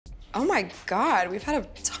Oh my God, we've had a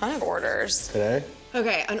ton of orders. Today?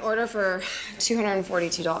 Okay, an order for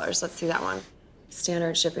 $242. Let's see that one.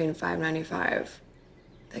 Standard shipping, $5.95.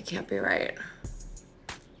 That can't be right.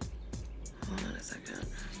 Hold on a second.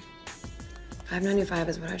 $5.95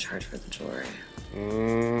 is what I charge for the jewelry.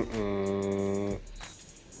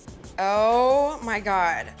 Oh my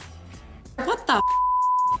God. What the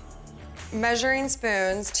Measuring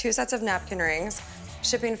spoons, 2 sets of napkin rings,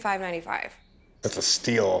 shipping $5.95. That's a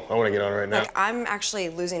steal. I want to get on right now. Like, I'm actually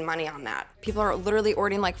losing money on that. People are literally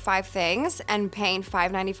ordering like 5 things and paying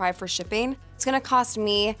 $5.95 for shipping. It's gonna cost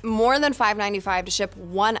me more than $5.95 to ship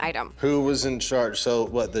 1 item. Who was in charge? So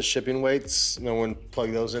what, the shipping weights? No one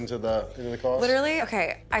plugged those into the cost? Literally,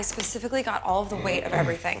 okay, I specifically got all of the weight of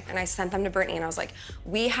everything and I sent them to Brittany and I was like,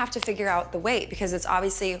 we have to figure out the weight because it's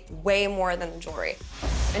obviously way more than the jewelry.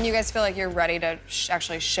 And you guys feel like you're ready to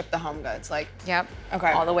actually ship the home goods, like? Yep.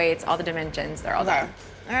 Okay. All the weights, all the dimensions, they're all there.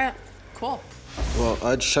 All right, cool. Well,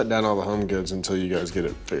 I'd shut down all the home goods until you guys get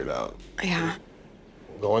it figured out. Yeah.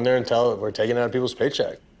 Go in there and tell it we're taking out of people's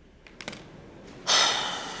paycheck.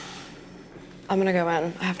 I'm gonna go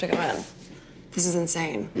in. I have to go in. This is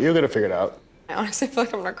insane. You'll get it figured out. I honestly feel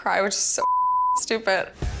like I'm gonna cry, which is so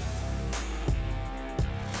stupid.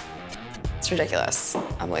 It's ridiculous.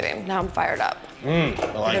 I'm leaving. Now I'm fired up. I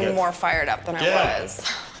like I'm it. more fired up than I was.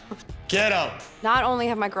 Get 'em! Not only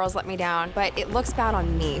have my girls let me down, but it looks bad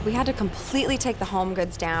on me. We had to completely take the home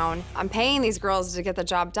goods down. I'm paying these girls to get the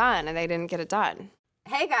job done, and they didn't get it done.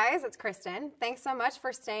 Hey guys, it's Kristin. Thanks so much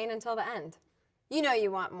for staying until the end. You know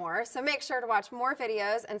you want more, so make sure to watch more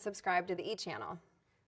videos and subscribe to the E! Channel.